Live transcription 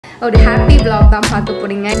ஒரு happy vlog தான் பார்க்க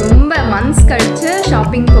போறீங்க. ரொம்ப மந்த்ஸ் கழிச்சு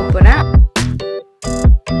ஷாப்பிங் போறேன்.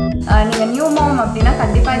 நீங்க நியூ மாம் அப்படினா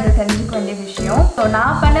கண்டிப்பா இது தெரிஞ்சுக்க வேண்டிய விஷயம். சோ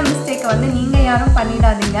நான் பண்ண மிஸ்டேக் வந்து நீங்க யாரும்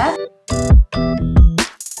பண்ணிடாதீங்க.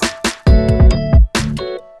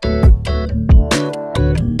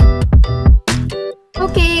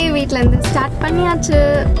 ஓகே, வீட்ல இருந்து ஸ்டார்ட் பண்ணியாச்சு.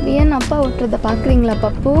 ஏன் அப்பா ஓட்டுறத பாக்குறீங்களா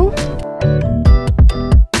பப்பு?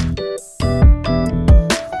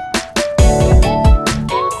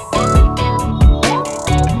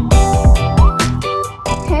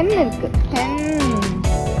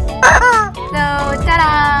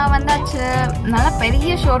 வந்தாச்சு. நல்ல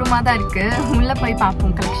பெரிய ஷோரூமா தான் இருக்கு. உள்ள போய்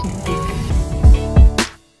பார்ப்போம் கலெக்ஷன் எப்படி இருக்கு.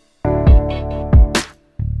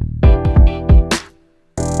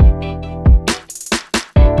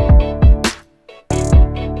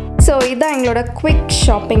 ஸோ இதான் எங்களோட குவிக்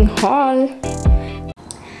ஷாப்பிங் ஹால்.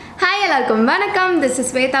 ஹாய் எல்லாருக்கும் வணக்கம். This is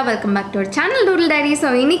Shweta. Welcome back to our channel Doodle Diary. So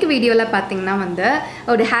இன்னைக்கு வீடியோவில் பார்த்தீங்கன்னா வந்து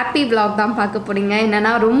ஒரு ஹாப்பி vlog தான் பார்க்க போறீங்க.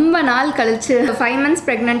 என்னன்னா ரொம்ப நாள் கழிச்சு 5 months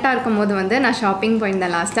ப்ரெக்னெண்ட்டாக இருக்கும் போது வந்து நான் ஷாப்பிங்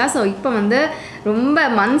போயிருந்தேன் லாஸ்ட்டாக. ஸோ இப்போ வந்து ரொம்ப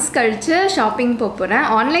மந்த்ஸ் கழிச்சு ஷாப்பிங் போகிறேன்.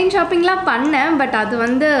 ஆன்லைன் ஷாப்பிங்லாம் பண்ணேன், பட் அது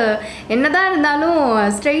வந்து என்னதான் இருந்தாலும்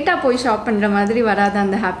ஸ்ட்ரெயிட்டாக போய் ஷாப் பண்ணுற மாதிரி வராது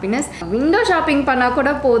அந்த ஹாப்பினஸ். விண்டோ ஷாப்பிங் பண்ணால்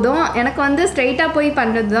கூட போதும். எனக்கு வந்து ஸ்ட்ரெயிட்டாக போய்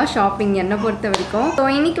பண்ணுறது தான் ஷாப்பிங் என்னை பொறுத்த வரைக்கும். ஸோ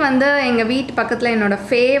இன்னைக்கு வந்து எங்கள் வீட்டு பக்கத்தில் என்னோட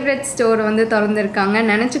ஃபேவரட் ஸ்டோர் வந்து திறந்துருக்காங்க.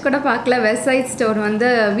 நினச்சி கூட பார்க்கல வெஸ்ட் சைட் ஸ்டோர் வந்து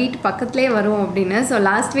வீட்டு பக்கத்துலேயே வரும் அப்படின்னு. ஸோ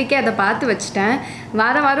லாஸ்ட் வீக்கே அதை பார்த்து வச்சுட்டேன்.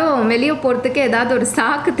 வாரம் வெளியே போகிறதுக்கு ஏதாவது ஒரு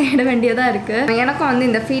சாக்கு தேட வேண்டியதாக இருக்குது. எனக்கும் வந்து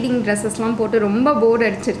இந்த ஃபீடிங் ட்ரெஸ்ஸஸ்லாம் போட்டு ரொம்ப போர்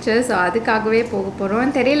அடிச்சிருச்சு. ஸோ அதுக்காகவே போக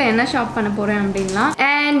போகிறோம். தெரியல என்ன ஷாப் பண்ண போகிறேன் அப்படின்லாம்.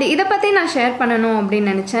 அண்ட் இதை பற்றி நான் ஷேர் பண்ணணும்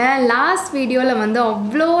அப்படின்னு நினச்சேன். லாஸ்ட் வீடியோவில் வந்து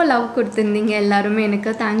அவ்வளோ லவ் கொடுத்துருந்தீங்க எல்லாருமே.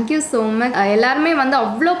 எனக்கு தேங்க்யூ ஸோ மச். எல்லாருமே வந்து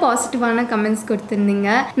அவ்வளோ பாசிட்டிவான கமெண்ட்ஸ் கொடுத்துருந்தீங்க.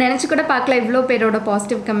 நினச்சி கூட பார்க்கல இவ்வளோ பேரோட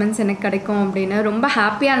பாசிட்டிவ் கமெண்ட்ஸ் எனக்கு கிடைக்கும் அப்படின்னு. ரொம்ப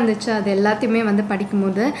ஹாப்பியாக இருந்துச்சு அது எல்லாத்தையுமே வந்து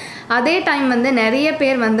படிக்கும்போது. அதே டைம் வந்து நிறைய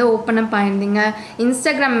பேர் வந்து ஓப்பன் அப் ஆயிருந்தீங்க.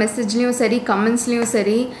 இன்ஸ்டாகிராம் மெசேஜ்லேயும் சரி கமெண்ட்ஸ்லேயும்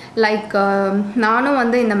சரி. லைக் நானும்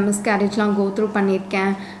வந்து இந்த மிஸ்கேரேஜ்லாம் கோ த்ரூ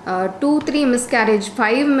பண்ணியிருக்கேன். 2-3 மிஸ்கேரேஜ்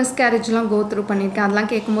 5 மிஸ்கேரேஜ்லாம் கோ த்ரூ பண்ணியிருக்கேன்.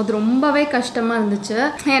 அதெல்லாம் கேட்கும்போது ரொம்பவே கஷ்டமாக இருந்துச்சு.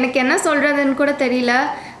 எனக்கு என்ன சொல்கிறதுன்னு கூட தெரியல.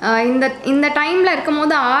 இந்த டைமில் இருக்கும்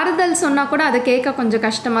போது ஆறுதல் சொன்னால் கூட அதை கேட்க கொஞ்சம்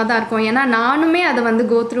கஷ்டமாக தான் இருக்கும். ஏன்னா நானுமே அதை வந்து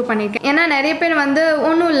கோ த்ரூ பண்ணியிருக்கேன். ஏன்னா நிறைய பேர் வந்து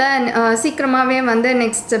ஒன்றும் இல்லை சீக்கிரமாகவே வந்து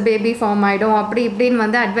நெக்ஸ்ட் பேபி ஃபார்ம் ஆகிடும் அப்படி இப்படின்னு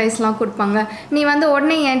வந்து அட்வைஸ்லாம் கொடுப்பாங்க. நீ வந்து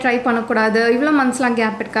உடனே ஏன் ட்ரை பண்ணக்கூடாது, இவ்வளோ மந்த்ஸ்லாம்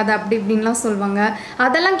கேப் இருக்காது அப்படி இப்படின்லாம் சொல்லுவாங்க.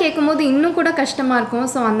 அதெல்லாம் கேட்கும்போது இன்னும் கூட கஷ்டமாக இருக்கும்.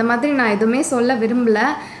 ஸோ அந்த மாதிரி நான் எதுவுமே சொல்ல விரும்பலை.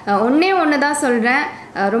 ஒன்று தான் சொல்கிறேன்.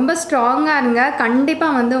 ரொம்ப ஸ்ட்ராங்காக இருங்க.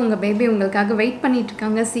 கண்டிப்பாக வந்து உங்கள் பேபி உங்களுக்காக வெயிட்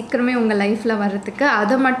பண்ணிகிட்ருக்காங்க சீக்கிரமே உங்கள் லைஃப்பில் வர்றதுக்கு.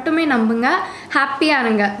 அதை மட்டுமே நம்புங்க. ஹாப்பியாக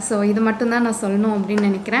இருங்க. ஸோ இது மட்டும்தான் நான் சொல்லணும் அப்படின்னு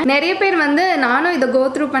நினைக்கிறேன். நிறைய பேர் வந்து நானும் இதை கோ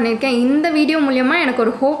த்ரூ பண்ணியிருக்கேன், இந்த வீடியோ மூலமா எனக்கு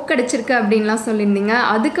ஒரு ஹோப் கிடச்சிருக்கு அப்படின்லாம் சொல்லியிருந்தீங்க.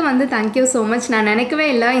 அதுக்கு வந்து தேங்க்யூ ஸோ மச். நான் நினைக்கவே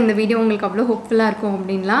இல்லை இந்த வீடியோ உங்களுக்கு அவ்வளோ ஹோப்ஃபுல்லாக இருக்கும்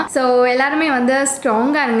அப்படின்லாம். ஸோ எல்லாருமே வந்து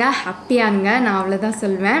ஸ்ட்ராங்காக இருங்க, ஹாப்பியாக இருங்க. நான் அவ்வளோதான்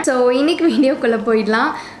சொல்வேன். ஸோ இன்னைக்கு வீடியோக்குள்ளே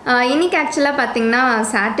போயிடலாம். இன்னைக்கு ஆக்சுவலாக பார்த்தீங்கன்னா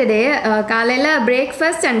சாட்டர்டே காலையில்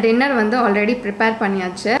பிரேக்ஃபாஸ்ட் அண்ட் டின்னர் வந்து ஆல்ரெடி ப்ரிப்பேர்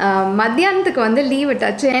பண்ணியாச்சு. மத்தியானத்துக்கு வந்து லீவ்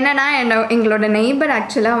விட்டாச்சு. என்னன்னா எங்களோட நெய்பர்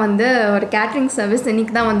ஆக்சுவலாக வந்து ஒரு கேட்ரிங் சர்வீஸ்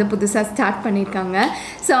இன்னைக்கு தான் வந்து புதுசாக ஸ்டார்ட் பண்ணியிருக்காங்க.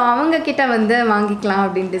 ஸோ அவங்கக்கிட்ட வந்து வாங்கிக்கலாம்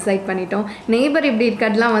அப்படின்னு டிசைட் பண்ணிட்டோம். நெய்பர் இப்படி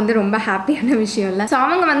இருக்கிறதுலாம் வந்து ரொம்ப ஹாப்பியான விஷயம் இல்லை. ஸோ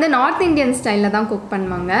அவங்க வந்து நார்த் இந்தியன் ஸ்டைலில் தான் குக்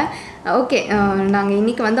பண்ணுவாங்க. ஓகே, நாங்கள்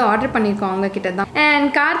இன்றைக்கி வந்து ஆர்டர் பண்ணியிருக்கோம் அவங்கக்கிட்ட தான். அண்ட்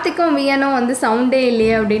கார்த்திக்கும் வியனும் வந்து சவுண்டே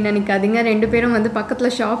இல்லையே அப்படின்னு நினைக்காதீங்க. 2 பேரும் வந்து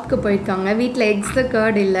பக்கத்தில் ஷாப்புக்கு போயிருக்காங்க. வீட்டில் எக்ஸு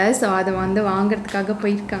கர்டு இல்லை. ஸோ அதை வந்து வாங்குறதுக்காக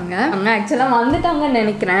போயிருக்காங்க. அவங்க ஆக்சுவலாக வந்துட்டாங்கன்னு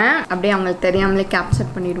நினைக்கிறேன். அப்படியே அவங்களுக்கு தெரியாமலே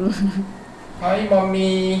கேப்சர் பண்ணிடுவோம். Hi mummy.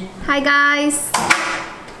 Hi guys.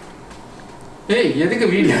 ஏய் எதுக்கு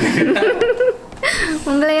வீடியோ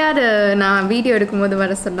உங்களை யார் நான் வீடியோ எடுக்கும்போது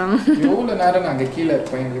வர சொன்னாங்க? எவ்வளோ நேரம் நாங்கள் கீழே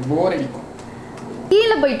இருப்போம், எங்களுக்கு போர் அடிக்கும்.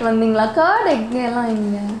 கீழே போயிட்டு வந்தீங்களா? கேர்டு எக் எல்லாம்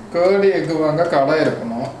இங்கே கேர்டு எக்கு வாங்க கடை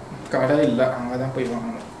இருக்கணும். கடை இல்லை, அங்கே தான் போய்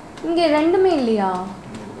வாங்கணும். இங்கே ரெண்டுமே இல்லையா?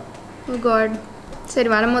 காட், சரி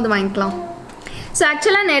வரும்போது வாங்கிக்கலாம். ஸோ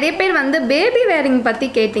ஆக்சுவலாக நிறைய பேர் வந்து பேபி வேரிங் பற்றி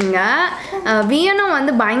கேட்டிங்க. வியனும்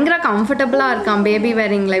வந்து பயங்கர கம்ஃபர்டபுளாக இருக்கான் பேபி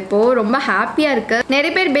வேரிங்கில். இப்போது ரொம்ப ஹாப்பியாக இருக்குது.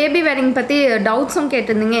 நிறைய பேர் பேபி வேரிங் பற்றி டவுட்ஸும்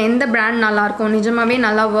கேட்டிருந்தீங்க. எந்த பிராண்ட் நல்லாயிருக்கும், நிஜமாகவே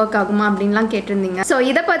நல்லா ஒர்க் ஆகுமா அப்படின்லாம் கேட்டிருந்தீங்க. ஸோ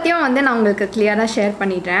இதை பற்றியும் வந்து நான் உங்களுக்கு கிளியராக ஷேர்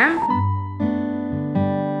பண்ணிடுறேன்.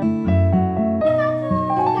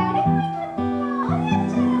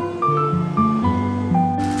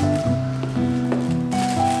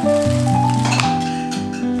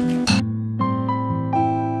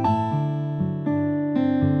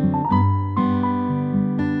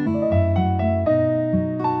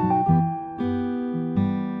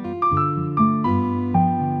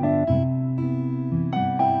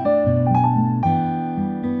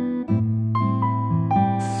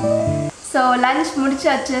 லஞ்ச்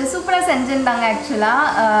முடிச்சாச்சு. சூப்பராக செஞ்சுருந்தாங்க.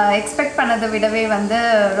 ஆக்சுவலாக எக்ஸ்பெக்ட் பண்ணதை விடவே வந்து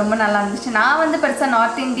ரொம்ப நல்லா இருந்துச்சு. நான் வந்து பெருசாக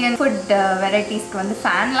நார்த் இந்தியன் ஃபுட் வெரைட்டிஸ்க்கு வந்து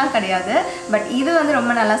ஃபேன்லாம் கிடையாது. பட் இது வந்து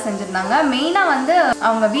ரொம்ப நல்லா செஞ்சுருந்தாங்க. மெயினாக வந்து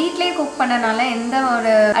அவங்க வீட்லேயே குக் பண்ணனால எந்த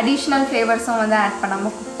ஒரு அடிஷ்னல் ஃப்ளேவர்ஸும் வந்து ஆட்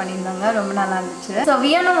பண்ணாமல் குக் பண்ணியிருந்தாங்க. ரொம்ப நல்லா இருந்துச்சு. ஸோ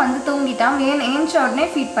வியனும் வந்து தூங்கிட்டான். வியன் ஏஞ்ச உடனே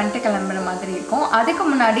ஃபீட் பண்ணிட்டு கிளம்புற மாதிரி இருக்கும். அதுக்கு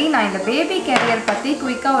முன்னாடி நான் இந்த பேபி கேரியர் பற்றி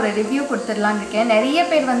குயிக்காக ஒரு ரிவ்யூ கொடுத்துடலான்னு இருக்கேன். நிறைய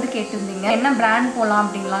பேர் வந்து கேட்டிருந்தீங்க என்ன பிராண்ட் போகலாம்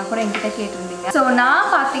அப்படின்லாம் கூட என்கிட்ட கேட்டிருந்தீங்க. ஸோ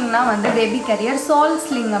நான் பார்த்தீங்கன்னா வந்து பேபி கேரியர்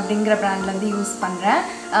Soulsling அப்படிங்கிற பிராண்ட்லேருந்து யூஸ் பண்ணுறேன்.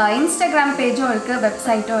 இன்ஸ்டாகிராம் பேஜும் இருக்குது,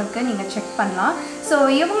 வெப்சைட்டும் இருக்குது, நீங்கள் செக் பண்ணலாம். ஸோ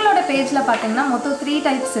இவங்களோட பேஜில் பார்த்தீங்கன்னா மொத்தம் 3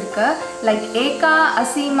 டைப்ஸ் இருக்குது. லைக் ஏகா,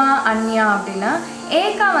 அசீமா, அன்யா அப்படின்னு.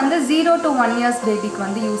 ஏகா வந்து 0 to 1 years பேபிக்கு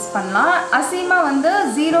வந்து யூஸ் பண்ணலாம். அசீமா வந்து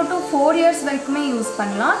 0 to 4 years வரைக்குமே யூஸ்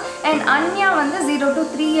பண்ணலாம். அண்ட் அன்யா வந்து 0 to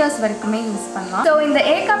 3 years வரைக்குமே யூஸ் பண்ணலாம். ஸோ இந்த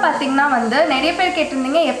ஏகா பார்த்தீங்கன்னா வந்து நிறைய பேர்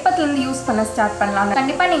கேட்டிருந்தீங்க எப்பத்துலேருந்து யூஸ் பண்ண ஸ்டார்ட் பண்ணலாம்.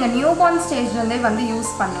 கண்டிப்பாக நீங்கள் நியூ பார்ன் ஸ்டேஜ்லேருந்தே வந்து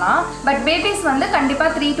யூஸ் பண்ணலாம். பட் பேபிஸ் வந்து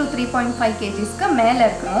கண்டிப்பாக 3 to 3.5 kgsக்கு மேலே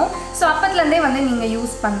இருக்கணும். ஸோ அப்பத்துலேருந்தே வந்து நீங்கள்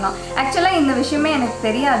யூஸ் பண்ணலாம். ஆக்சுவலாக இந்த விஷயமே எனக்கு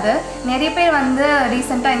தெரியாது. நிறைய பேர் வந்து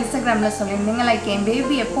ரீசெண்டாக இன்ஸ்டாகிராமில் சொல்லியிருந்தீங்க லைக் என்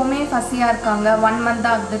பேபி எப்போவுமே ஃபஸியாக இருக்காங்க, 1 month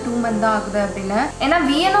ஆகுது, 2 month ஆகுது அப்படின்னு. ஏன்னா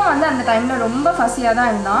வியனும் வந்து அந்த டைமில் ரொம்ப ஃபஸியாக தான்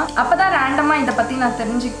இருந்தான். அப்போ தான் ரேண்டமாக இதை பற்றி நான்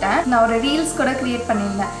தெரிஞ்சுக்கிட்டேன். நான் ஒரு ரீல்ஸ் கூட க்ரியேட்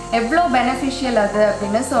பண்ணியிருந்தேன் எவ்வளோ பெனிஃபிஷியல் அது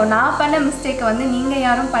அப்படின்னு. ஸோ நான் பண்ண மிஸ்டேக்கை வந்து நீங்கள்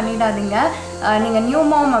யாரும் பண்ணிடாதீங்க. நீங்கள் நியூ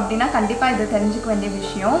மாம் அப்படின்னா கண்டிப்பாக இது தெரிஞ்சுக்க வேண்டிய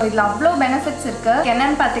விஷயம். இதில் அவ்வளோ பெனிஃபிட்ஸ் இருக்குது.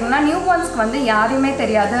 என்னென்னு பார்த்தீங்கன்னா நியூ பார்ன்ஸ்க்கு வந்து யாரையுமே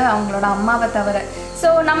தெரியாது அவங்களோட அம்மாவை தவிர.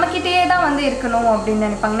 ஸோ நம்மக்கிட்டே தான் வந்து இருக்கணும் அப்படின்னு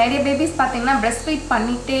நினைப்பாங்க. நிறைய பேபிஸ் பார்த்தீங்கன்னா பிரெஸ்ட் ஃபீட்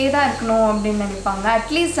பண்ணிகிட்டே தான் இருக்கணும் அப்படின்னு நினைப்பாங்க.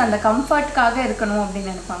 அட்லீஸ்ட் அந்த கம்ஃபர்ட்காக இருக்கணும்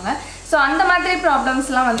அப்படின்னு நினைப்பாங்க. ஸோ அந்த மாதிரி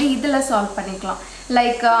ப்ராப்ளம்ஸ்லாம் வந்து இதில் சால்வ் பண்ணிக்கலாம்.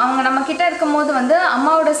 லைக் அவங்க நம்மக்கிட்ட இருக்கும்போது வந்து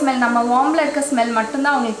அம்மாவோட ஸ்மெல், நம்ம வார்மில் இருக்க ஸ்மெல்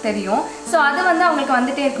மட்டும்தான் அவங்களுக்கு தெரியும். ஸோ அது வந்து அவங்களுக்கு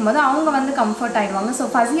வந்துகிட்டே இருக்கும்போது அவங்க வந்து கம்ஃபர்ட் ஆகிடுவாங்க. ஸோ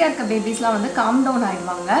ஃபஸியாக இருக்க பேபிஸ்லாம் வந்து காம் டவுன்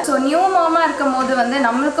ஆகிடுவாங்க. ஸோ நியூ மாமாக இருக்கும் போது வந்து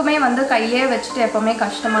நம்மளுக்குமே வந்து கையிலே வச்சுட்டு எப்போவுமே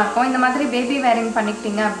கஷ்டமாக இருக்கும். இந்த மாதிரி பேபி வேரிங்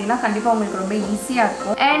பண்ணிக்கிட்டீங்க அப்படின்னா கண்டிப்பாக உங்களுக்கு ரொம்ப ஈஸியாக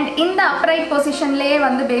இருக்கும். அண்ட் இந்த அப்ரைட் பொசிஷன்லேயே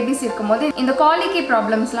வந்து பேபிஸ் இருக்கும்போது இந்த காலிக்கி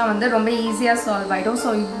ப்ராப்ளம்ஸ்லாம் வந்து ரொம்ப ஈஸியாக சால்வ் ஆகிடும்.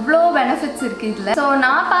 ஸோ இவ்வளோ பெனிஃபிட்ஸ் இருக்குது இதில். ஸோ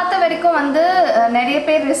நான் பார்த்த வரைக்கும் வந்து நிறைய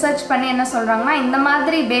பேர் ரிசர்ச் பண்ணி என்ன சொல்கிறாங்கன்னா இந்த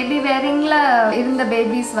மாதிரி பேபி வேரிங்கில் இருந்த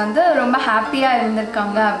பேபிஸ் வந்து ரொம்ப ஹாப்பியாக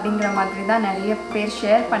இருந்திருக்காங்க அப்படிங்கிற மாதிரி தான் நிறைய பேர்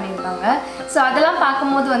ஷேர் பண்ணியிருந்தாங்க. ஸோ அதெல்லாம்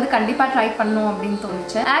பார்க்கும்போது வந்து கண்டிப்பாக ட்ரை பண்ணணும் அப்படின்னு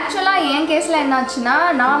தோணுச்சு. ஆக்சுவலாக என் கேஸில் என்னாச்சுன்னா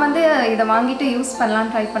நான் வந்து இதை வாங்கிட்டு யூஸ்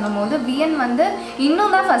பண்ணலான்னு ட்ரை பண்ணும்போது வியன் வந்து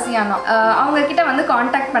இன்னும் தான் ஃபஸியானோம். அவங்கக்கிட்ட வந்து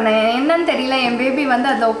காண்டாக்ட் பண்ணேன், என்னன்னு தெரியல என் பேபி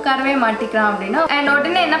வந்து அதில் உட்காரவே மாட்டிக்கிறான் அப்படின்னா. அண்ட்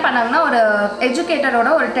உடனே என்ன பண்ணாங்கன்னா ஒரு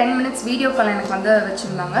எஜுகேட்டரோட ஒரு 10 minutes வீடியோ கால் எனக்கு வந்து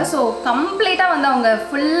வச்சுருந்தாங்க. ஸோ கம்ப்ளீட்டாக வந்து அவங்க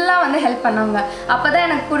ஃபுல்லாக வந்து ஹெல்ப் பண்ணாங்க. அப்போ தான்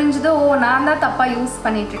எனக்கு புரிஞ்சுது, ஓ நான் தான் தப்பாக யூஸ்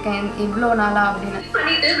பண்ணிகிட்ருக்கேன் இவ்வளோ நாளாக அப்படின்னு.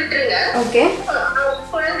 பண்ணிட்டு விட்டுருங்க. ஓகே,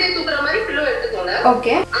 குழந்தைய தூக்குற மாதிரி பில்லோ எடுத்துக்கோங்க.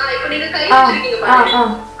 ஓகே, இப்போ நீங்க கை வச்சிருக்கீங்க பாருங்க,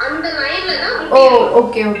 அந்த லைன்ல தான். ஓ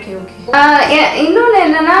ஓகே ஓகே ஓகே. இன்னொன்று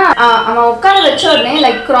என்னன்னா அவன் உட்கார வச்ச உடனே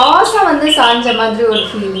லைக் கிராஸாக வந்து சாஞ்ச மாதிரி ஒரு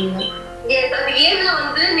ஃபீலிங். அது ஏன்னா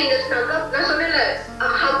வந்து நீங்க நான் சொன்னேன்ல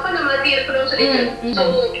ஹக் பண்ண மாதிரி இருக்கணும்னு சொல்லிட்டு. So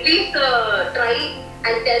please try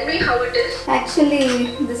and tell me how it is. Actually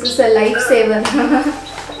this is a lifesaver.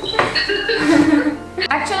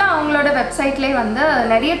 ஆக்சுவலாக அவங்களோட வெப்சைட்லேயே வந்து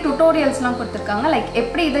நிறைய டுட்டோரியல்ஸ்லாம் கொடுத்துருக்காங்க லைக்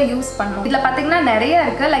எப்படி இதை யூஸ் பண்ணணும். இதில் பார்த்தீங்கன்னா நிறைய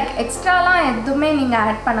இருக்குது. லைக் எக்ஸ்ட்ராலாம் எதுவுமே நீங்கள்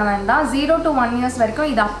ஆட் பண்ண வேண்டாம். 0 to 1 years வரைக்கும்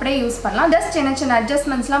இதை அப்படியே யூஸ் பண்ணலாம். ஜஸ்ட் சின்ன சின்ன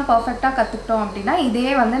அட்ஜஸ்ட்மெண்ட்ஸ்லாம் பர்ஃபெக்டாக கற்றுக்கிட்டோம் அப்படின்னா இதே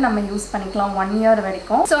வந்து நம்ம யூஸ் பண்ணிக்கலாம் 1 year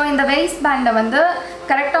வரைக்கும். ஸோ இந்த வெயிஸ்ட் பேண்டை வந்து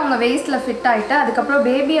கரெக்டாக உங்கள் வெயிஸ்ட்டில் ஃபிட் ஆகிட்டு அதுக்கப்புறம்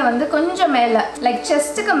பேபியை வந்து கொஞ்சம் மேலே லைக்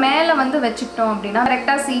செஸ்ட்டுக்கு மேலே வந்து வச்சுக்கிட்டோம் அப்படின்னா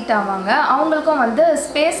கரெக்டாக சீட் ஆவாங்க. அவங்களுக்கும் வந்து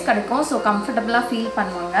ஸ்பேஸ் கிடைக்கும். ஸோ கம்ஃபர்டபுளாக ஃபீல்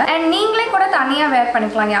பண்ணுவாங்க. அண்ட் நீங்களே கூட தனியாக வேர்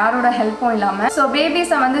பண்ணிக்கலாம் யாரோட ஹெல்ப்பும் இல்லாமல். ஸோ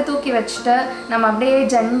பேபிஸை வந்து தூக்கி வச்சுட்டு நம்ம அப்படியே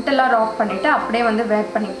ஜென்டலாக ராக் பண்ணிவிட்டு அப்படியே வந்து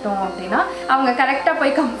வேர் பண்ணிக்கிட்டோம் அப்படின்னா அவங்க கரெக்டாக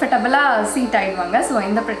போய் கம்ஃபர்டபுளாக சீட் ஆகிடுவாங்க. ஸோ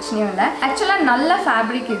எந்த பிரச்சனையும் இல்லை. ஆக்சுவலாக நல்ல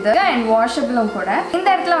ஃபேப்ரிக் இது அண்ட் வாஷபிளும் கூட. இந்த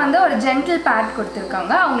இடத்துல வந்து ஒரு ஜென்டில் பேட்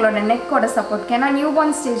கொடுத்துருக்காங்க அவங்களோட நெக்கோட சப்போர்ட். ஏன்னா நியூ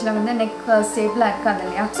பார்ன் ஸ்டேஜில் வந்து நெக் ஸ்டேபிளாக இருக்காது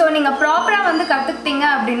இல்லையா. ஸோ நீங்கள் ப்ராப்பராக வந்து கற்றுக்கிட்டீங்க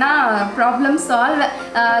அப்படின்னா ப்ராப்ளம் சால்வ்.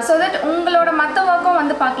 ஸோ தட் உங்களோட மற்ற ஒர்க்கும்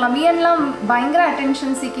வந்து பார்க்கலாம். வியன்லாம் பயங்கர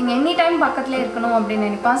அட்டென்ஷன் சீக்கிங், எனி டைம் பக்கத்தில் இருக்கணும் அப்படின்னு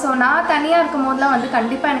நினைப்பான். ஸோ நான் தனியாக இருக்கும் போதெல்லாம் வந்து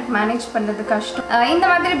கண்டிப்பாக எனக்கு மேனேஜ் பண்ணுறது கஷ்டம். இந்த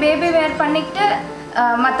மாதிரி பேபி வேர் பண்ணிக்கிட்டு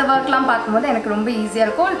மற்ற ஒர்க்லாம் பார்க்கும்போது எனக்கு ரொம்ப ஈஸியாக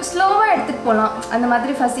இருக்கும். ஸ்லோவாக எடுத்துகிட்டு போகலாம். அந்த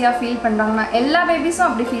மாதிரி ஃபஸியாக ஃபீல் பண்ணுறாங்கன்னா எல்லா பேபிஸும்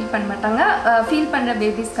அப்படி ஃபீல் பண்ண மாட்டாங்க. ஃபீல் பண்ணுற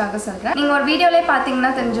பேபிஸ்க்காக சொல்கிறேன். நீங்கள் ஒரு வீடியோலேயே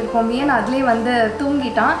பார்த்தீங்கன்னா தெரிஞ்சிருக்கோம் வியன் அதுலேயே வந்து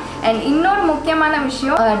தூங்கிட்டான். அண்ட் இன்னொரு முக்கியமான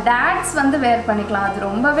விஷயம் டேட்ஸ் வந்து வேர் பண்ணிக்கலாம். அது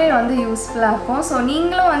ரொம்பவே வந்து யூஸ்ஃபுல்லாக இருக்கும். ஸோ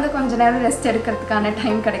நீங்களும் வந்து கொஞ்சம் நேரம் ரெஸ்ட் எடுக்கிறதுக்கான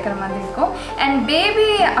டைம் கிடைக்கிற மாதிரி இருக்கும். அண்ட் பேபி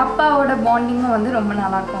அப்பாவோட பாண்டிங்கும் வந்து ரொம்ப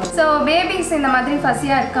நல்லாயிருக்கும். ஸோ பேபிஸ் இந்த மாதிரி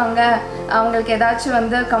ஃபஸியாக இருக்காங்க அவங்களுக்கு ஏதாச்சும்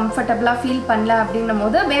வந்து கம்ஃபர்டபுளாக ஃபீல் பண்ணல அப்படின்னும்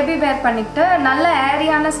போது பேபி வேர் பண்ணிக்கிட்டு நல்ல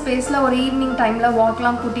ஏரியான ஸ்பேஸில் ஒரு ஈவினிங் டைமில்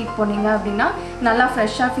வாக்லாம் கூட்டிகிட்டு போனீங்க அப்படின்னா நல்லா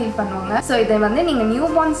ஃப்ரெஷ்ஷாக ஃபீல் பண்ணுவாங்க. ஸோ இதை வந்து நீங்கள் நியூ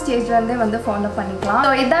பார்ன் ஸ்டேஜ்லேருந்தே வந்து ஃபாலோ பண்ணிக்கலாம்.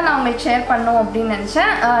 ஸோ இதான் நான் உங்களுக்கு ஷேர் பண்ணோம் அப்படின்னு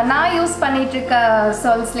நினச்சேன். நான் யூஸ் பண்ணிட்டு இருக்க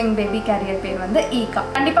Soulsling பேபி கேரியர் பேர் வந்து ஈகா.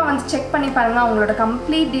 கண்டிப்பாக வந்து செக் பண்ணி பாருங்கள். அவங்களோட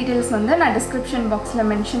கம்ப்ளீட் டீட்டெயில்ஸ் வந்து நான் டிஸ்கிரிப்ஷன் பாக்ஸில்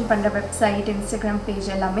மென்ஷன் பண்ணுற வெப்சைட், இன்ஸ்டாகிராம் பேஜ்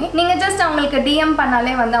எல்லாமே. நீங்கள் ஜஸ்ட் அவங்களுக்கு டிஎம்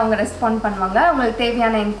பண்ணாலே வந்து அவங்க ரெஸ்பாண்ட் பண்ணுவாங்க. உங்களுக்கு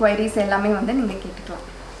தேவையான என்கொயரிஸ் எல்லாமே வந்து நீங்கள் கேட்டுக்கலாம்.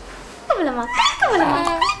 கவலமா கவலமா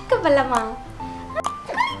கவலமா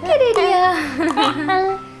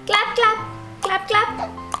clap clap clap clap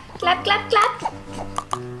clap clap clap.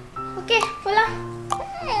 Okay போலாம்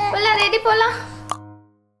போலாம், ரெடி போலாம்.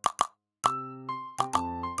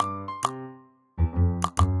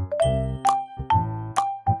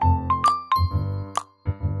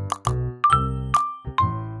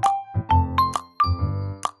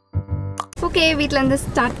 ஓகே, வீட்டிலேருந்து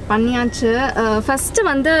ஸ்டார்ட் பண்ணியாச்சு. ஃபஸ்ட்டு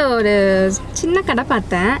வந்து ஒரு சின்ன கடை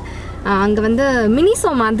பார்த்தேன். அங்கே வந்து மினிசோ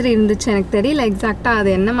மாதிரி இருந்துச்சு. எனக்கு தெரியல எக்ஸாக்டாக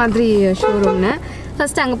அது என்ன மாதிரி ஷோரூம்னு.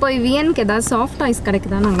 ஃபஸ்ட்டு அங்கே போய் வியனுக்கு ஏதாவது சாஃப்ட் டாய்ஸ்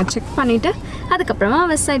கிடைக்குதான்னு நாங்கள் செக் பண்ணிவிட்டு அதுக்கப்புறமா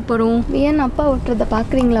வெப்சைட் போகிறோம். வியன் அப்பா ஓட்டுறதை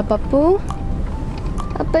பார்க்குறீங்களா பப்பு?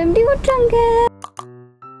 அப்போ எப்படி ஓட்டுறாங்க?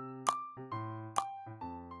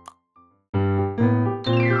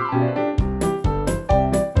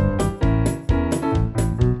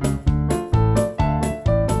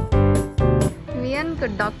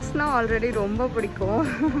 டாக்ஸ்னா ஆல்ரெடி ரொம்ப பிடிக்கும்.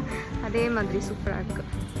 அதே மாதிரி சூப்பராக இருக்கு.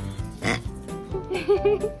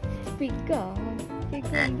 பிக்கா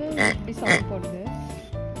பிக் வந்து இப்படி சவுண்ட் போடுது.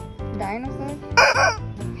 டைனோசர்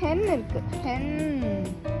ஹென் இருக்கு. ஹென்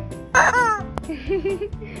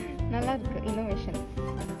நல்லா இருக்கு. இன்னோவேஷன்.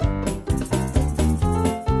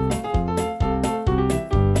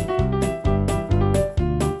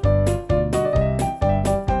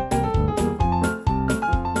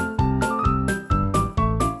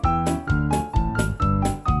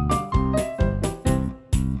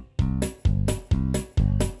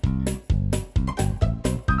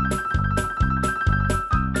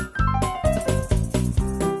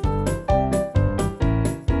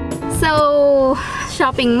 ஸோ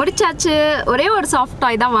ஷாப்பிங் முடிச்சாச்சு. ஒரே ஒரு சாஃப்ட்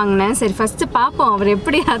டாய் தான் வாங்கினேன். சரி ஃபஸ்ட்டு பார்ப்போம் அவர்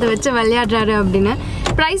எப்படி அதை வச்சு விளையாடுறாரு அப்படின்னு.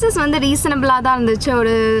 ப்ரைஸஸ் வந்து ரீசனபிளாக தான் இருந்துச்சு.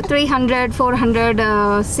 ஒரு 300, 400,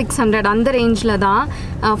 600 அந்த ரேஞ்சில் தான்.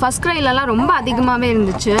 ஃபஸ்ட் க்ரைலெலாம் ரொம்ப அதிகமாகவே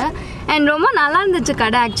இருந்துச்சு. அண்ட் ரொம்ப நல்லா இருந்துச்சு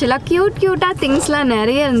கடை. ஆக்சுவலாக க்யூட்டாக திங்ஸ்லாம்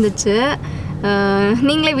நிறைய இருந்துச்சு.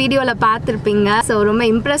 நீங்களே வீடியோவில் பார்த்துருப்பீங்க. ஸோ ரொம்ப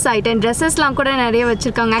இம்ப்ரெஸ் ஆகிட்டேன். ட்ரெஸ்ஸஸ்லாம் கூட நிறைய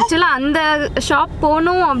வச்சுருக்காங்க. ஆக்சுவலாக அந்த ஷாப்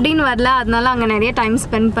போகணும் அப்படின்னு வரல, அதனால அங்கே நிறைய டைம்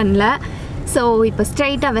ஸ்பெண்ட் பண்ணல. ஸோ இப்போ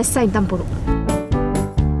ஸ்ட்ரைட்டாக வெஸ்ட் சைட் தான் போகிறோம்.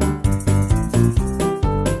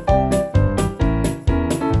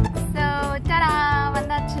 ஸோ டடா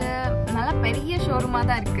வந்தாச்சு. நல்லா பெரிய ஷோரூமாக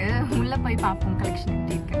தான் இருக்குது. உள்ளே போய் பார்ப்போம் கலெக்ஷன்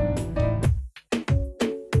எப்படி இருக்கு.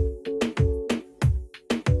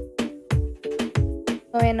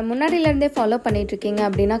 என்னை முன்னாடியிலேருந்தே ஃபாலோ பண்ணிகிட்ருக்கீங்க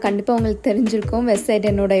அப்படின்னா கண்டிப்பாக உங்களுக்கு தெரிஞ்சிருக்கும் வெப்சைட்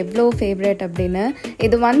என்னோட எவ்வளோ ஃபேவரட் அப்படின்னு.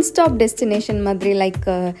 இது ஒன் ஸ்டாப் டெஸ்டினேஷன் மாதிரி. லைக்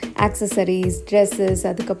ஆக்சசரிஸ், ட்ரெஸ்ஸஸ்,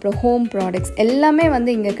 அதுக்கப்புறம் ஹோம் ப்ராடக்ட்ஸ் எல்லாமே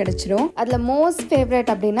வந்து இங்கே கிடச்சிரும். அதில் மோஸ்ட்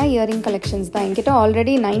ஃபேவரட் அப்படின்னா இயரிங் கலெக்ஷன்ஸ் தான். என்கிட்ட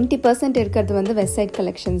ஆல்ரெடி 90% இருக்கிறது வந்து வெப்சைட்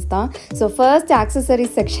கலெக்ஷன்ஸ் தான். ஸோ ஃபர்ஸ்ட்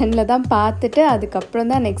ஆக்சசரிஸ் செக்ஷனில் தான் பார்த்துட்டு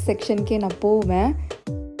அதுக்கப்புறம் தான் நெக்ஸ்ட் செக்ஷனுக்கே நான் போவேன்.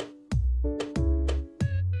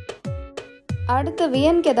 அடுத்து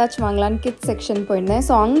வியனுக்கு ஏதாச்சும் வாங்கலான்னு கிட்ஸ் செக்ஷன் போயிருந்தேன்.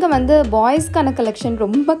 ஸோ அங்கே வந்து பாய்ஸ்க்கான கலெக்ஷன்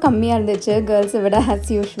ரொம்ப கம்மியாக இருந்துச்சு கேர்ள்ஸை விட.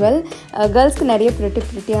 ஆஸ் யூஷுவல் கேர்ள்ஸ்க்கு நிறைய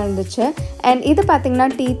ப்ரிட்டியாக இருந்துச்சு. அண்ட் இது பார்த்திங்கன்னா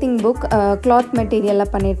டீத்திங் புக், கிளாத்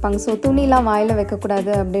மெட்டீரியலில் பண்ணியிருப்பாங்க. ஸோ துணிலாம் வாயில்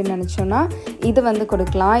வைக்கக்கூடாது அப்படின்னு நினச்சோன்னா இது வந்து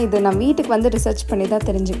கொடுக்கலாம். இது நான் வீட்டுக்கு வந்து ரிசர்ச் பண்ணி தான்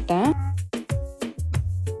தெரிஞ்சுக்கிட்டேன்.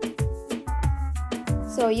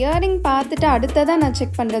 ஸோ இயரிங் பார்த்துட்டு அடுத்ததாக நான்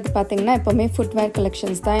செக் பண்ணுறது பார்த்திங்கன்னா எப்போவுமே ஃபுட்வேர்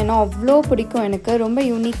கலெக்ஷன்ஸ் தான். ஏன்னா அவ்வளோ பிடிக்கும் எனக்கு. ரொம்ப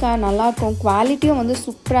யூனிக்காக நல்லாயிருக்கும். குவாலிட்டியும் வந்து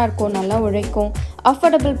சூப்பராக இருக்கும். நல்லா உழைக்கும்.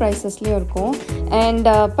 அஃபோர்டபுள் ப்ரைஸஸ்லேயும் இருக்கும். அண்ட்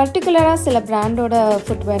பர்டிகுலராக சில பிராண்டோட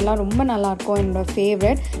ஃபுட்வேர்லாம் ரொம்ப நல்லாயிருக்கும். என்னோடய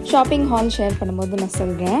ஃபேவரட். ஷாப்பிங் ஹால் ஷேர் பண்ணும்போது நான்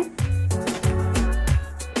சொல்கிறேன்.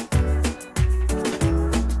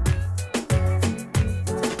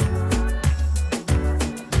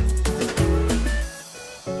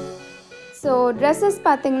 ஸோ ட்ரெஸ்ஸஸ்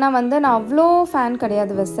பார்த்திங்கன்னா வந்து நான் அவ்வளோ ஃபேன்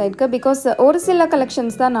கிடையாது வெப்சைட்க்கு. பிகாஸ் ஒரு சில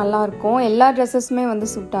கலெக்ஷன்ஸ் தான் நல்லாயிருக்கும். எல்லா ட்ரெஸ்ஸஸுமே வந்து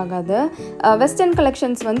சூட் ஆகாது. வெஸ்டர்ன்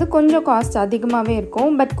கலெக்ஷன்ஸ் வந்து கொஞ்சம் காஸ்ட் அதிகமாகவே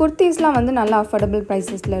இருக்கும். பட் குர்த்திஸ்லாம் வந்து நல்லா அஃபோர்டபுள்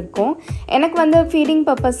ப்ரைஸஸில் இருக்கும். எனக்கு வந்து ஃபீடிங்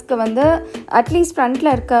பர்பஸ்க்கு வந்து அட்லீஸ்ட்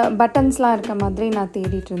ஃப்ரண்ட்டில் இருக்க பட்டன்ஸ்லாம் இருக்க மாதிரி நான்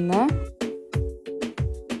தேடிட்டு இருந்தேன்.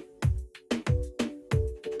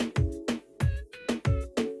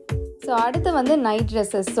 ஸோ ஸோ அடுத்து வந்து நைட்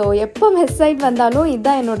ட்ரெஸ்ஸஸ். ஸோ எப்போ வெப்சைட் வந்தாலும்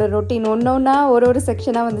இதுதான் என்னோடய ரொட்டீன். ஒன்றா ஒரு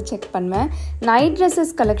செக்ஷனாக வந்து செக் பண்ணுவேன். நைட்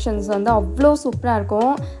ட்ரெஸ்ஸஸ் கலெக்ஷன்ஸ் வந்து அவ்வளோ சூப்பராக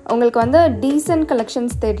இருக்கும். உங்களுக்கு வந்து டீசென்ட்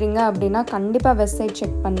கலெக்ஷன்ஸ் தேடுறீங்க அப்படின்னா கண்டிப்பாக வெப்சைட்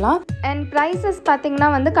செக் பண்ணலாம். அண்ட் ப்ரைஸஸ் பார்த்திங்கன்னா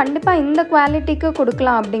வந்து கண்டிப்பாக இந்த குவாலிட்டிக்கு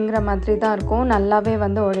கொடுக்கலாம் அப்படிங்கிற மாதிரி தான் இருக்கும். நல்லாவே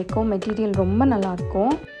வந்து உழைக்கும். மெட்டீரியல் ரொம்ப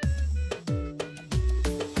நல்லாயிருக்கும்.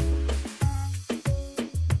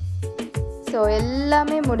 ஸோ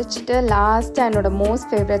எல்லாமே முடிச்சுட்டு லாஸ்ட்டாக என்னோடய மோஸ்ட்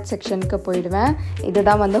ஃபேவரட் செக்ஷனுக்கு போயிடுவேன்.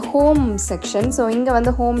 இதுதான் வந்து ஹோம் செக்ஷன். ஸோ இங்கே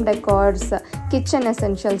வந்து ஹோம் டெக்கார்ஸ், கிச்சன்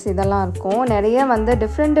எசென்ஷியல்ஸ் இதெல்லாம் இருக்கும். நிறைய வந்து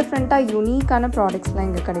டிஃப்ரெண்ட்டாக யூனிக்கான ப்ராடக்ட்ஸ்லாம்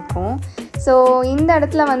இங்கே கிடைக்கும். ஸோ இந்த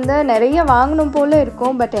இடத்துல வந்து நிறைய வாங்கணும் போல்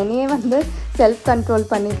இருக்கும். பட் என்னையே வந்து செல்ஃப் கண்ட்ரோல்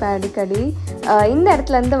பண்ணிப்பேன் அடிக்கடி. இந்த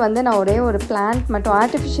இடத்துலேருந்து வந்து நான் ஒரே ஒரு பிளான்ட் மட்டும்,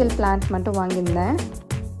 ஆர்டிஃபிஷியல் பிளான்ட் மட்டும் வாங்கியிருந்தேன்.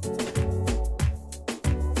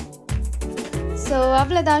 ஸோ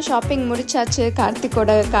அவ்வளோதான், ஷாப்பிங் முடிச்சாச்சு.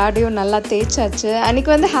 கார்த்திக்கோட கார்டையும் நல்லா தேய்ச்சாச்சு. அன்றைக்கி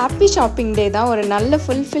வந்து ஹாப்பி ஷாப்பிங் டே தான். ஒரு நல்ல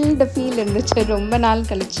ஃபுல்ஃபில்டு ஃபீல் இருந்துச்சு ரொம்ப நாள்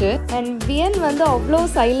கழிச்சு. அண்ட் வியன் வந்து அவ்வளோ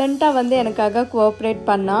சைலண்ட்டாக வந்து எனக்காக கோஆப்ரேட்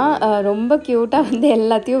பண்ணால். ரொம்ப க்யூட்டாக வந்து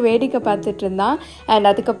எல்லாத்தையும் வேடிக்கை பார்த்துட்டு இருந்தான். அண்ட்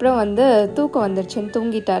அதுக்கப்புறம் வந்து தூக்கம் வந்துருச்சுன்னு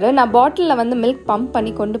தூங்கிட்டாரு. நான் பாட்டிலில் வந்து மில்க் பம்ப்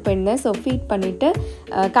பண்ணி கொண்டு போயிருந்தேன். ஸோ ஃபீட் பண்ணிவிட்டு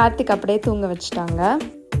கார்த்திக் அப்படியே தூங்க வச்சுட்டாங்க.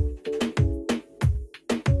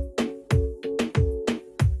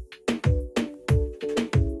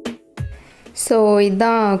 ஸோ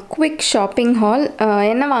இதுதான் குவிக் ஷாப்பிங் ஹால்.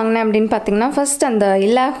 என்ன வாங்கினேன் அப்படின்னு பார்த்தீங்கன்னா, ஃபஸ்ட் அந்த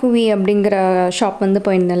இலாஹுவி அப்படிங்கிற ஷாப் வந்து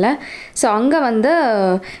போயிருந்தேன்ல. ஸோ அங்கே வந்து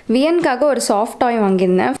வியனுக்காக ஒரு சாஃப்ட் டாய்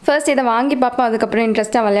வாங்கியிருந்தேன். ஃபர்ஸ்ட் இதை வாங்கி பார்ப்போம், அதுக்கப்புறம்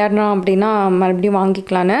இன்ட்ரெஸ்ட்டாக விளையாடணும் அப்படின்னா மறுபடியும்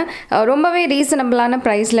வாங்கிக்கலான்னு. ரொம்பவே ரீசனபிளான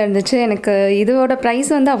ப்ரைஸில் இருந்துச்சு. எனக்கு இதோட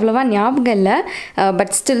ப்ரைஸ் வந்து அவ்வளோவா ஞாபகம் இல்லை.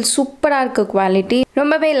 பட் ஸ்டில் சூப்பராக இருக்குது குவாலிட்டி.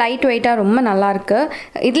 ரொம்பவே லைட் வெயிட்டாக ரொம்ப நல்லாயிருக்கு.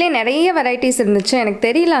 இதுலேயே நிறைய வெரைட்டிஸ் இருந்துச்சு. எனக்கு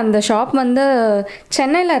தெரியல அந்த ஷாப் வந்து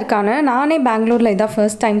சென்னையில் இருக்கான்னு. நானே பெங்களூரில் இதான்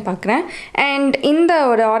ஃபர்ஸ்ட் டைம் பார்க்குறேன். அண்ட் இந்த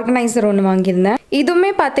ஒரு ஆர்கனைசர் ஒன்று வாங்கியிருந்தேன். இதுவுமே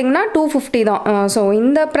பார்த்தீங்கன்னா 250 தான். ஸோ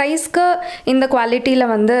இந்த ப்ரைஸ்க்கு இந்த குவாலிட்டியில்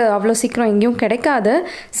வந்து அவ்வளோ சீக்கிரம் எங்கேயும் கிடைக்காது.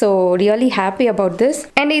 So really happy about this.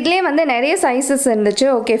 And இதுலேயே வந்து நிறைய சைஸஸ் இருந்துச்சு.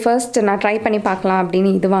 ஓகே, ஃபர்ஸ்ட் நான் ட்ரை பண்ணி பார்க்கலாம்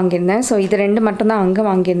அப்படின்னு இது வாங்கியிருந்தேன். ஸோ இது 2 மட்டும்தான் அங்கே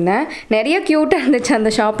வாங்கியிருந்தேன். நிறைய க்யூட்டாக இருந்துச்சு,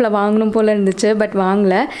 அந்த ஷாப்பில் வாங்கணும் போல் இருந்துச்சு. பட்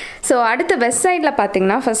வாங்கலை. ஸோ அடுத்த வெஸ்ட் சைடில்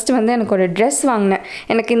பார்த்தீங்கன்னா ஃபஸ்ட்டு வந்து எனக்கு ஒரு ட்ரெஸ் வாங்கினேன்.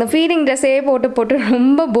 எனக்கு இந்த ஃபீடிங் ட்ரெஸ்ஸே போட்டு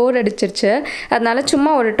ரொம்ப போர் அடிச்சிருச்சு. அதனால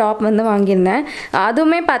சும்மா ஒரு டாப் வந்து வாங்கியிருந்தேன்.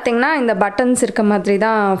 அதுவுமே பார்த்தீங்கன்னா இந்த பட்டன்ஸ் இருக்க மாதிரி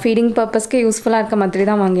தான், ஃபீடிங் பர்பஸ்க்கு யூஸ்ஃபுல்லாக இருக்க மாதிரி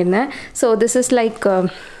தான் வாங்கியிருந்தேன். ஸோ திஸ் இஸ் லைக்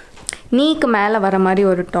நீக்கு மேலே வர மாதிரி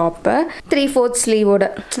ஒரு டாப்பு, 3/4 ஸ்லீவோட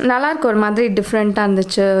நல்லாயிருக்கு. ஒரு மாதிரி டிஃப்ரெண்ட்டாக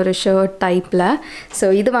இருந்துச்சு, ஒரு ஷர்ட் டைப்பில். ஸோ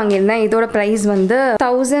இது வாங்கியிருந்தேன். இதோட ப்ரைஸ் வந்து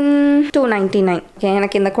 1299.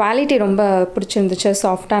 எனக்கு இந்த குவாலிட்டி ரொம்ப பிடிச்சிருந்துச்சு,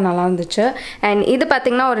 சாஃப்டாக நல்லா இருந்துச்சு. அண்ட் இது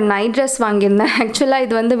பார்த்திங்கன்னா ஒரு நைட் ட்ரெஸ் வாங்கியிருந்தேன். ஆக்சுவலாக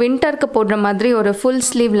இது வந்து வின்டருக்கு போடுற மாதிரி ஒரு ஃபுல்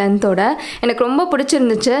ஸ்லீவ் லென்த்தோட எனக்கு ரொம்ப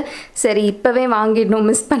பிடிச்சிருந்துச்சு. சரி இப்போவே வாங்கிடணும்,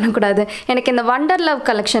 மிஸ் பண்ணக்கூடாது. எனக்கு இந்த வண்டர் லவ்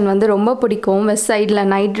கலெக்ஷன் வந்து ரொம்ப பிடிக்கும். வெஸ்ட் சைடில்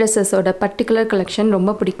நைட் ட்ரெஸ்ஸஸோட பர்டிகுலர் கலெக்ஷன்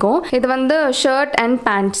ரொம்ப பிடிக்கும். இது வந்து shirt and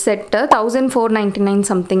pant set 1499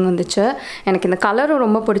 something வந்துச்சு. எனக்கு இந்த கலரும்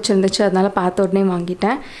ரொம்ப பிடிச்சிருந்துச்சு, அதனால் பார்த்த உடனே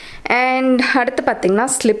வாங்கிட்டேன். அண்ட் அடுத்து பார்த்திங்கன்னா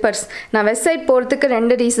ஸ்லிப்பர்ஸ். நான் வெஸ்ட் சைட் போகிறதுக்கு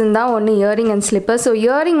 2 ரீசன் தான். ஒன்று earring and slipper. So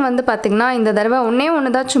earring வந்து பார்த்திங்கன்னா இந்த தடவை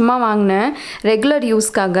ஒன்று தான் சும்மா வாங்கினேன் ரெகுலர்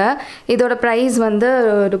யூஸ்க்காக. இதோட ப்ரைஸ் வந்து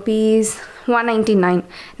 ₹199.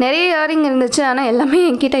 நிறைய இயரிங் இருந்துச்சு, ஆனால் எல்லாமே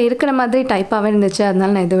என்கிட்ட இருக்கிற மாதிரி டைப்பாகவே இருந்துச்சு.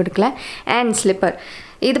 அதனால நான் எதுவும் எடுக்கல. அண்ட் ஸ்லிப்பர்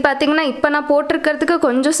இது பார்த்திங்கன்னா இப்போ நான் போட்டிருக்கிறதுக்கு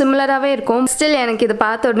கொஞ்சம் சிமிலராகவே இருக்கும். ஸ்டில் எனக்கு இது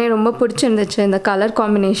பார்த்த உடனே ரொம்ப பிடிச்சிருந்துச்சு இந்த கலர்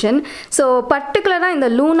காம்பினேஷன். ஸோ பர்டிகுலராக இந்த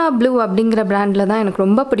லூனா ப்ளூ அப்படிங்கிற பிராண்டில் தான் எனக்கு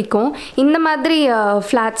ரொம்ப பிடிக்கும். இந்த மாதிரி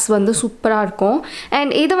ஃப்ளாட்ஸ் வந்து சூப்பராக இருக்கும்.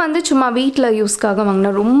 அண்ட் இது வந்து சும்மா வீட்டில் யூஸ்க்காக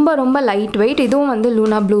வாங்கினேன். ரொம்ப லைட் வெயிட். இதுவும் வந்து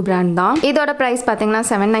லூனா ப்ளூ பிராண்ட் தான். இதோட ப்ரைஸ் பார்த்திங்கன்னா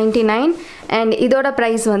 $799. அண்ட் இதோட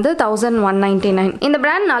ப்ரைஸ் வந்து $1199. இந்த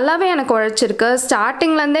பிராண்ட் நல்லாவே எனக்கு உழைச்சிருக்கு.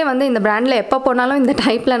 ஸ்டார்டிங்லேருந்தே வந்து இந்த பிராண்டில் எப்போ போனாலும் இந்த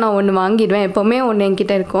டைப்பில் நான் ஒன்று வாங்கிடுவேன். எப்போவுமே ஒன்று என்கிட்ட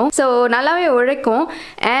இருக்கும். ஸோ நல்லாவே உழைக்கும்.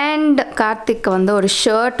 அண்ட் கார்த்திக் வந்து ஒரு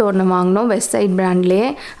ஷர்ட் ஒன்று வாங்கினோம் வெஸ்ட் சைட் பிராண்ட்லேயே.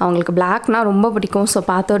 அவங்களுக்கு பிளாக்னால் ரொம்ப பிடிக்கும். ஸோ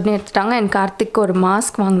பார்த்த உடனே எடுத்துட்டாங்க. அண்ட் கார்த்திக் ஒரு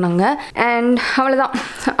மாஸ்க் வாங்கினாங்க. அண்ட் அவ்வளோதான்.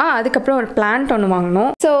 அதுக்கப்புறம் ஒரு பிளான்ட் ஒன்று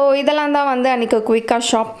வாங்கினோம். ஸோ இதெல்லாம் தான் வந்து அன்றைக்கி குயிக்காக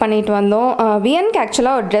ஷாப் பண்ணிட்டு வந்தோம். வியனுக்கு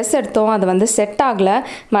ஆக்சுவலாக ஒரு ட்ரெஸ் எடுத்தோம், அது வந்து செட் ஆகலை.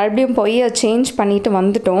 மறுபடியும் போய் சேஞ்ச் பண்ணிட்டு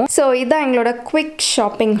வந்துட்டோம். ஸோ இதுதான் எங்களோட குவிக்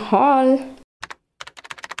ஷாப்பிங் ஹால்.